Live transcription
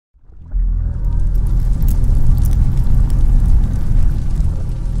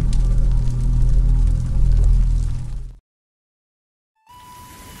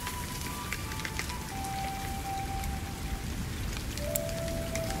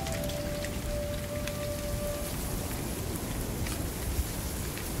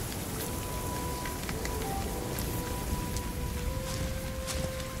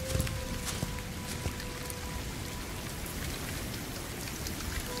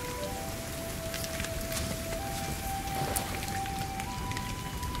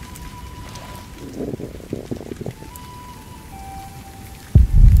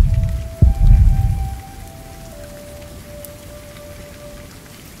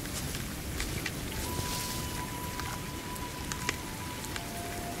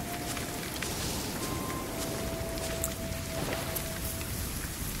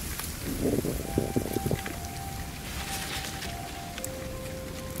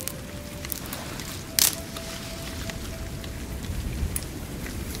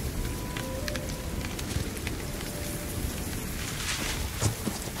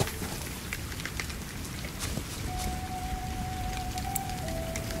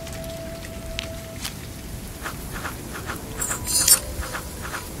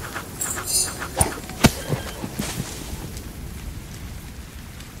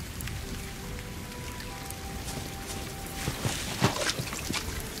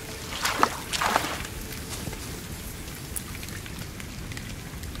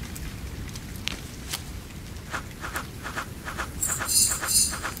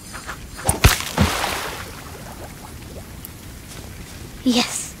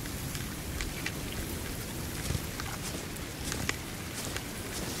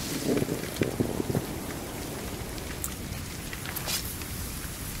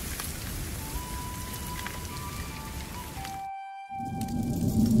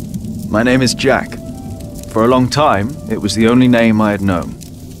My name is Jack. For a long time, it was the only name I had known.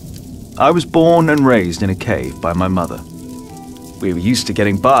 I was born and raised in a cave by my mother. We were used to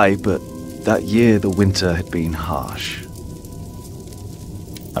getting by, but that year the winter had been harsh.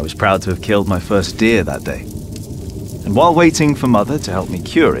 I was proud to have killed my first deer that day. And while waiting for Mother to help me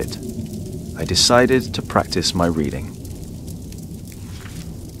cure it, I decided to practice my reading.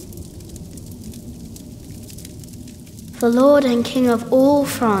 The Lord and King of all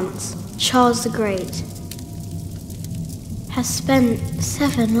France, Charles the Great, has spent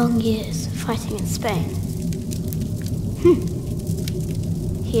 7 long years fighting in Spain.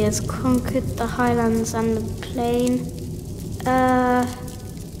 He has conquered the highlands and the plain.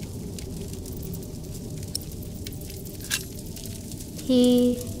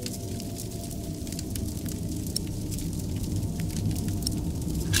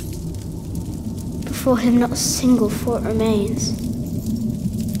 Before him not a single fort remains.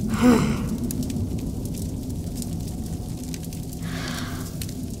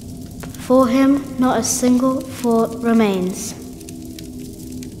 Before him not a single fort remains.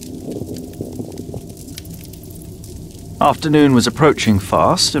 Afternoon was approaching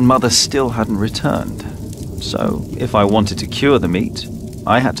fast, and Mother still hadn't returned. So, if I wanted to cure the meat,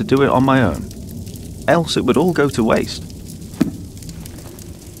 I had to do it on my own. Else it would all go to waste.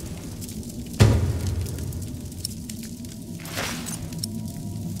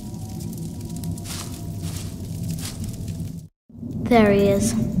 There he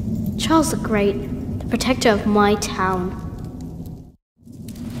is. Charles the Great, the protector of my town.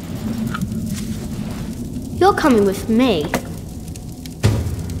 You're coming with me.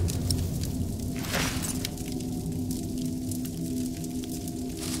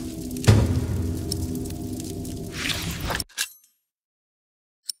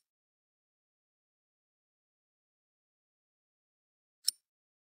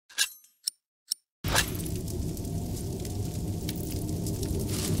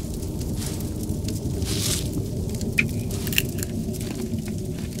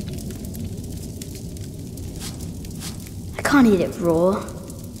 I can't eat it raw.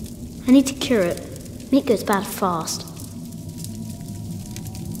 I need to cure it. Meat goes bad fast.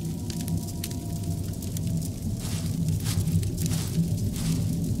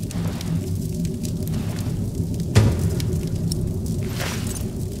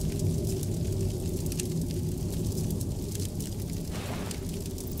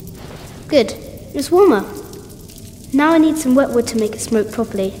 Good. It's warmer. Now I need some wet wood to make it smoke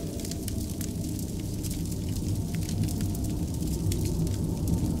properly.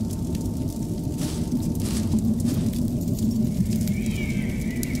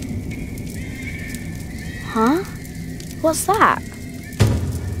 Huh? What's that?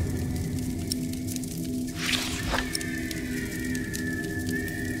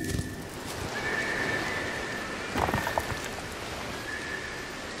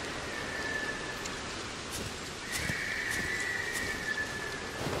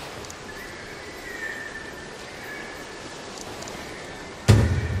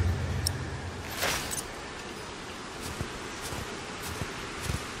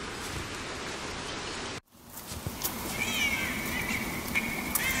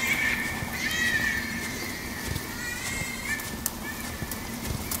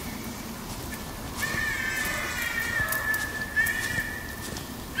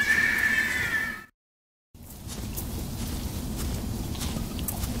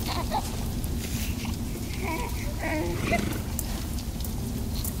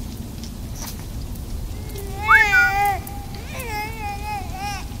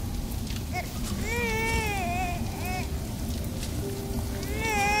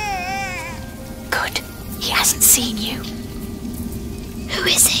 Seen you. Who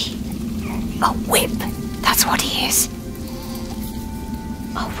is he? A whip. That's what he is.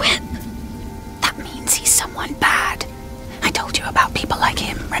 A whip? That means he's someone bad. I told you about people like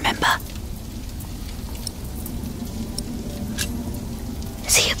him, remember?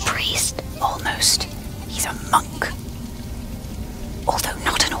 Is he a priest? Almost. He's a monk. Although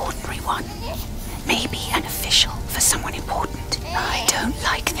not an ordinary one. Maybe an official for someone important. I don't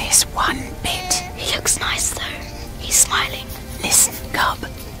like this one bit. He looks nice though. He's smiling. Listen, Cub.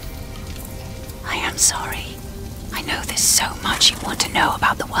 I am sorry. I know there's so much you want to know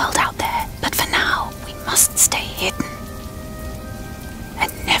about the world out there, but for now, we must stay hidden.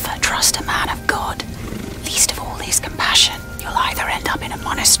 And never trust a man of God. Least of all his compassion. You'll either end up in a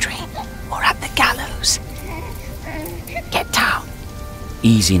monastery or at the gallows. Get down.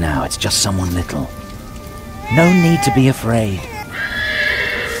 Easy now, it's just someone little. No need to be afraid.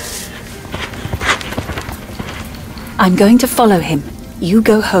 I'm going to follow him. You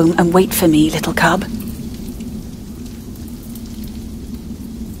go home and wait for me, little cub.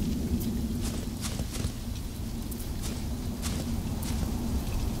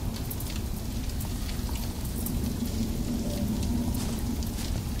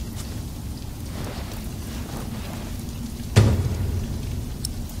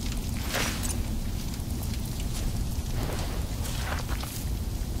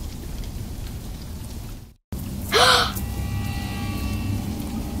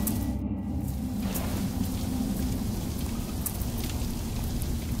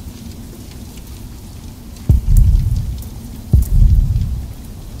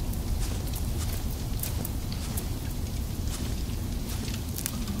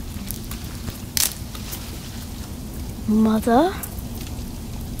 Mother?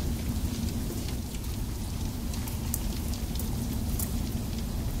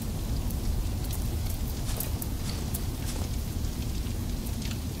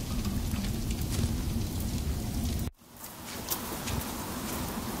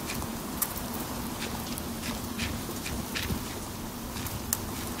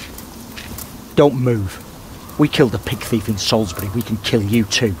 Don't move. We killed a pig thief in Salisbury, we can kill you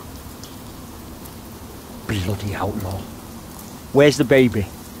too. Bloody outlaw. Where's the baby?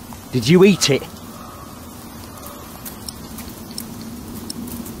 Did you eat it?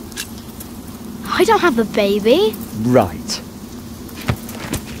 I don't have a baby. Right.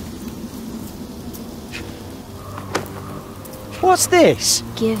 What's this?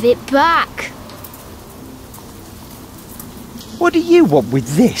 Give it back. What do you want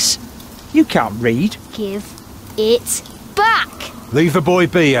with this? You can't read. Give it back. Leave the boy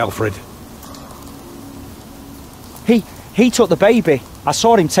be, Alfred. He took the baby. I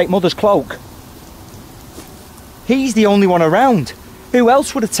saw him take Mother's cloak. He's the only one around. Who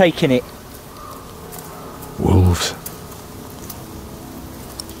else would have taken it? Wolves.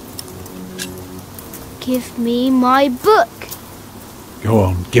 Give me my book. Go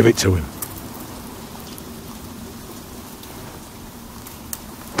on, give it to him.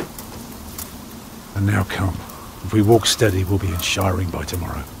 And now come. If we walk steady, we'll be in Shiring by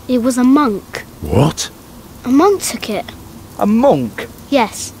tomorrow. It was a monk. What? A monk took it. A monk?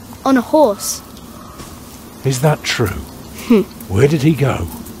 Yes, on a horse. Is that true? Where did he go?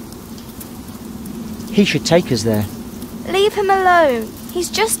 He should take us there. Leave him alone.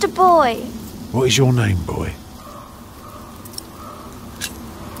 He's just a boy. What is your name, boy?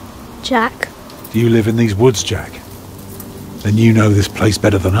 Jack. Do you live in these woods, Jack? Then you know this place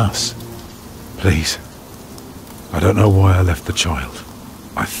better than us. Please. I don't know why I left the child.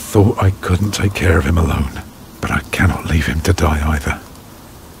 I thought I couldn't take care of him alone, but I cannot leave him to die either.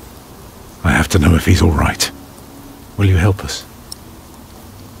 I have to know if he's all right. Will you help us?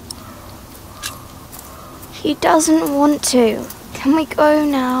 He doesn't want to. Can we go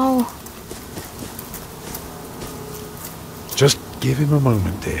now? Just give him a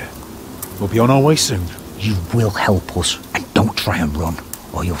moment, dear. We'll be on our way soon. You will help us, and don't try and run,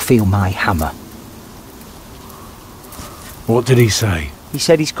 or you'll feel my hammer. What did he say? He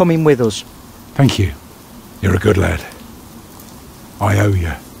said he's coming with us. Thank you. You're a good lad. I owe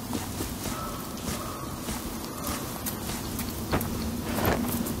you.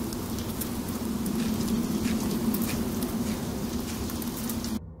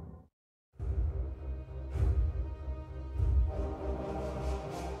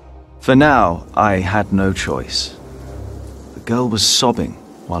 For now, I had no choice. The girl was sobbing,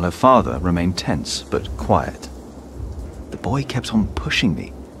 while her father remained tense but quiet. The boy kept on pushing me,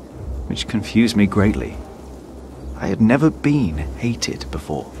 which confused me greatly. I had never been hated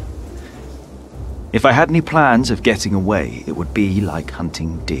before. If I had any plans of getting away, it would be like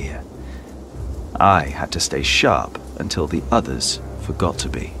hunting deer. I had to stay sharp until the others forgot to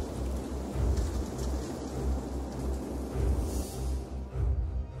be.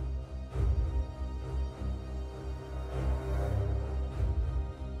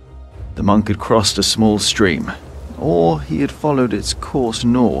 The monk had crossed a small stream, or he had followed its course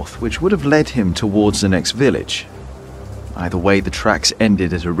north, which would have led him towards the next village. Either way, the tracks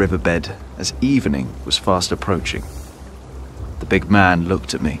ended at a riverbed as evening was fast approaching. The big man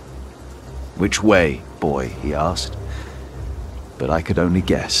looked at me. "Which way, boy?" he asked. But I could only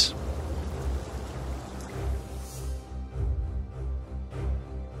guess.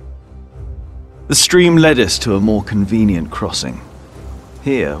 The stream led us to a more convenient crossing.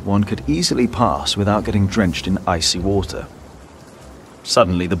 Here, one could easily pass without getting drenched in icy water.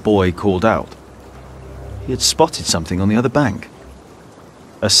 Suddenly, the boy called out. He had spotted something on the other bank.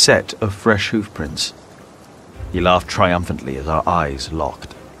 A set of fresh hoofprints. He laughed triumphantly as our eyes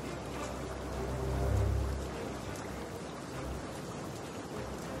locked.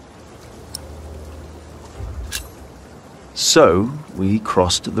 So we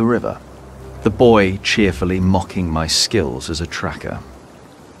crossed the river, the boy cheerfully mocking my skills as a tracker.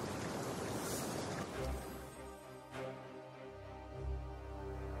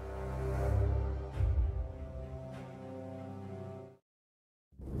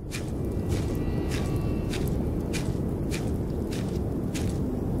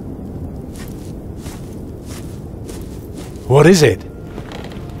 What is it?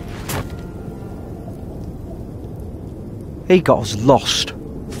 He got us lost.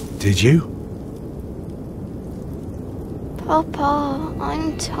 Did you? Papa,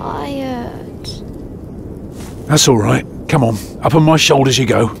 I'm tired. That's all right. Come on, up on my shoulders you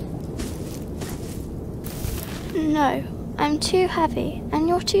go. No, I'm too heavy, and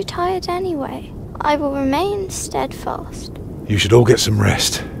you're too tired anyway. I will remain steadfast. You should all get some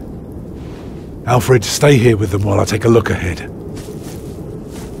rest. Alfred, stay here with them while I take a look ahead.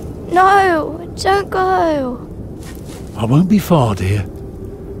 No, don't go. I won't be far, dear.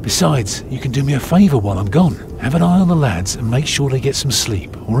 Besides, you can do me a favour while I'm gone. Have an eye on the lads and make sure they get some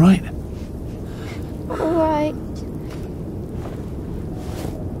sleep, all right? All right.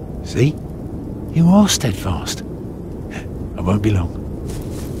 See? You are steadfast. I won't be long.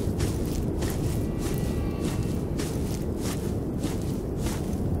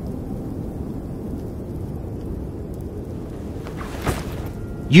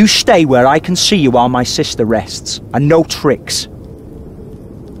 You stay where I can see you while my sister rests, and no tricks.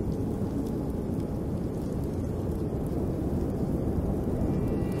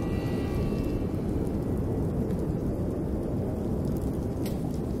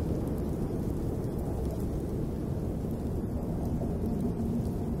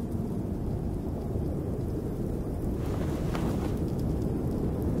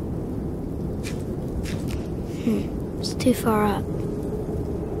 It's too far up.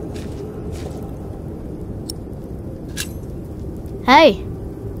 Hey!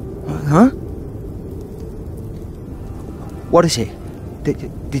 Huh? What is it?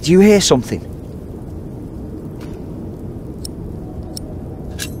 Did you hear something?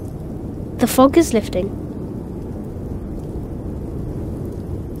 The fog is lifting.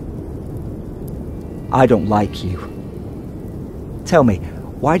 I don't like you. Tell me,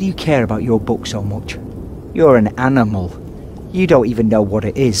 why do you care about your book so much? You're an animal. You don't even know what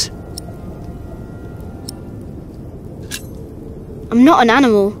it is. I'm not an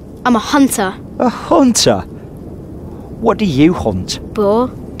animal. I'm a hunter. A hunter? What do you hunt? Boar,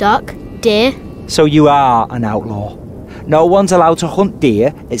 duck, deer. So you are an outlaw. No one's allowed to hunt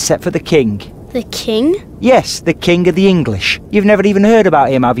deer except for the king. The king? Yes, the king of the English. You've never even heard about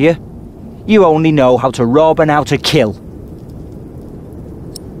him, have you? You only know how to rob and how to kill.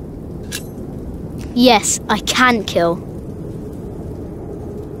 Yes, I can kill.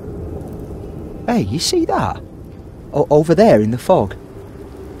 Hey, you see that? Over there in the fog.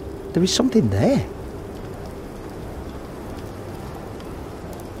 There is something there.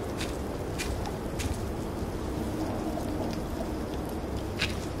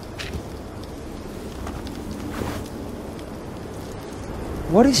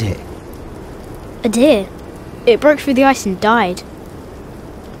 What is it? A deer. It broke through the ice and died.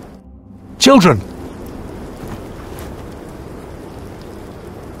 Children!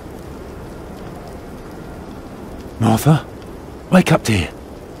 Martha, wake up, dear.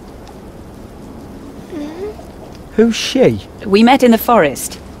 Who's she? We met in the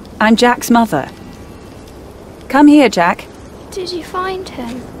forest. I'm Jack's mother. Come here, Jack. Did you find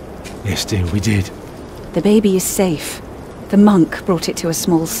him? Yes, dear, we did. The baby is safe. The monk brought it to a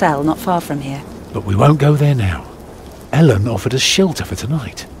small cell not far from here. But we won't go there now. Ellen offered us shelter for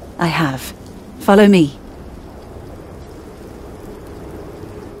tonight. I have. Follow me.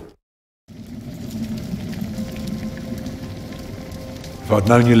 If I'd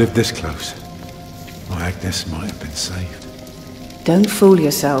known you lived this close, my Agnes might have been saved. Don't fool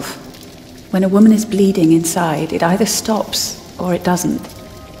yourself. When a woman is bleeding inside, it either stops or it doesn't.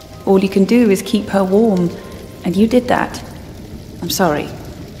 All you can do is keep her warm, and you did that. I'm sorry,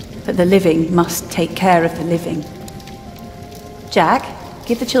 but the living must take care of the living. Jack,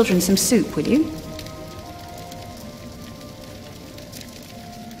 give the children some soup, will you?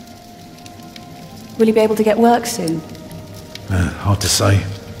 Will you be able to get work soon? Hard to say.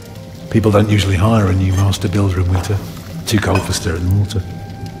 People don't usually hire a new master builder in winter. Too cold for stirring water.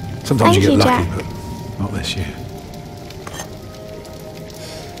 Sometimes Thank you get you, lucky, Jack. but not this year.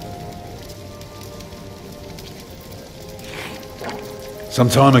 Some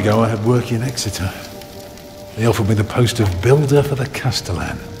time ago I had work in Exeter. They offered me the post of builder for the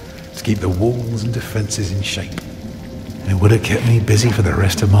Castellan to keep the walls and defences in shape. And it would have kept me busy for the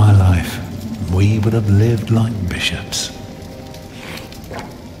rest of my life. We would have lived like bishops.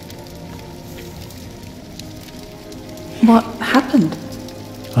 What happened?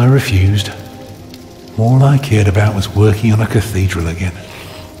 I refused. All I cared about was working on a cathedral again.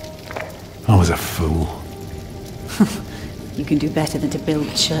 I was a fool. You can do better than to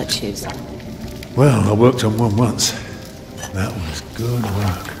build churches. Well, I worked on one once. That was good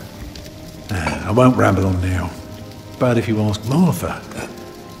work. I won't ramble on now. But if you ask Martha,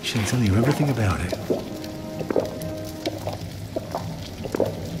 she'll tell you everything about it.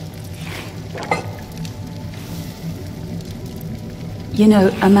 You know,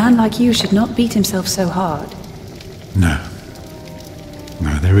 a man like you should not beat himself so hard. No.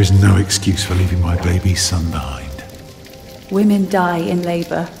 No, there is no excuse for leaving my baby son behind. Women die in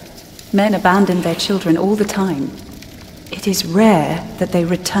labor. Men abandon their children all the time. It is rare that they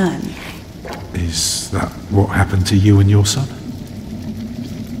return. Is that what happened to you and your son?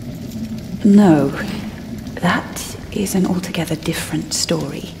 No, that is an altogether different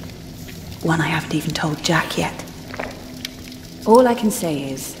story. One I haven't even told Jack yet. All I can say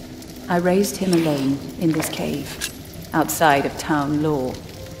is, I raised him alone in this cave, outside of town law.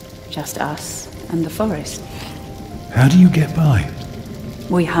 Just us and the forest. How do you get by?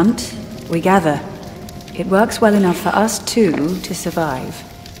 We hunt, we gather. It works well enough for us two to survive.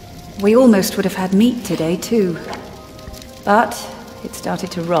 We almost would have had meat today too. But it started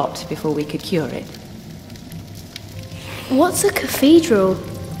to rot before we could cure it. What's a cathedral?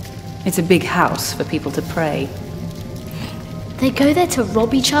 It's a big house for people to pray. They go there to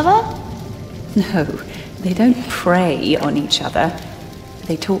rob each other? No, they don't prey on each other.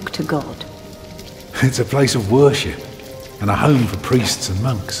 They talk to God. It's a place of worship and a home for priests and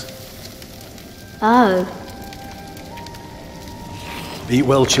monks. Oh. Eat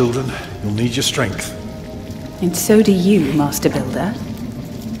well, children. You'll need your strength. And so do you, Master Builder.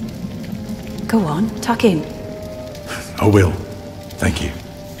 Go on, tuck in. I will. Thank you.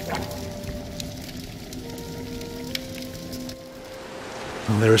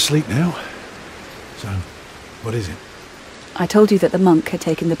 Well, they're asleep now. So, what is it? I told you that the monk had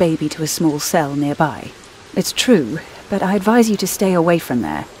taken the baby to a small cell nearby. It's true, but I advise you to stay away from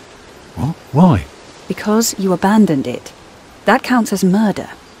there. What? Why? Because you abandoned it. That counts as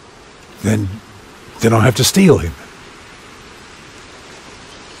murder. Then I have to steal him.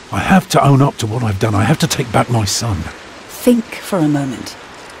 I have to own up to what I've done. I have to take back my son. Think for a moment.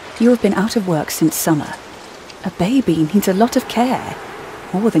 You have been out of work since summer. A baby needs a lot of care.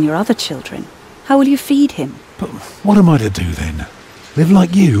 More than your other children. How will you feed him? But what am I to do then? Live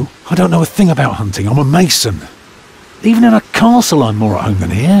like you? I don't know a thing about hunting. I'm a mason. Even in a castle I'm more at home than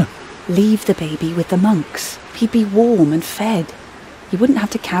here. Leave the baby with the monks. He'd be warm and fed. You wouldn't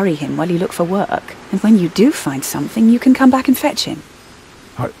have to carry him while you look for work. And when you do find something, you can come back and fetch him.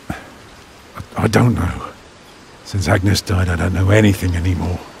 I don't know. Since Agnes died, I don't know anything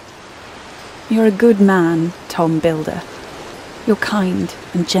anymore. You're a good man, Tom Builder. You're kind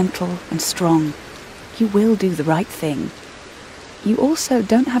and gentle and strong. You will do the right thing. You also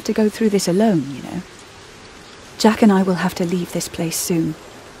don't have to go through this alone, you know. Jack and I will have to leave this place soon.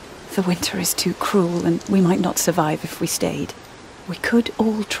 The winter is too cruel and we might not survive if we stayed. We could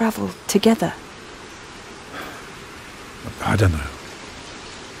all travel together. I don't know.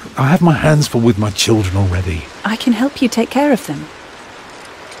 I have my hands full with my children already. I can help you take care of them.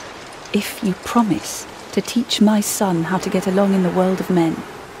 If you promise to teach my son how to get along in the world of men.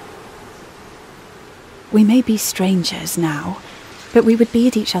 We may be strangers now, but we would be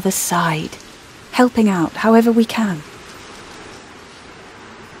at each other's side, helping out however we can.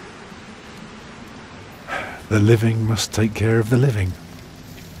 The living must take care of the living.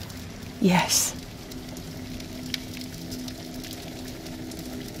 Yes.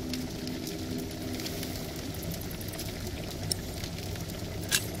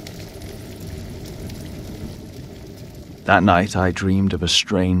 That night I dreamed of a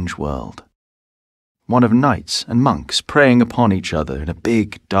strange world. One of knights and monks preying upon each other in a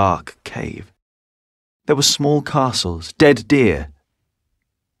big, dark cave. There were small castles, dead deer,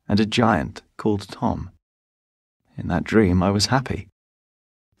 and a giant called Tom. In that dream I was happy.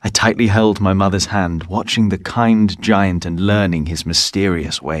 I tightly held my mother's hand, watching the kind giant and learning his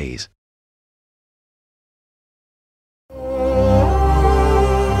mysterious ways.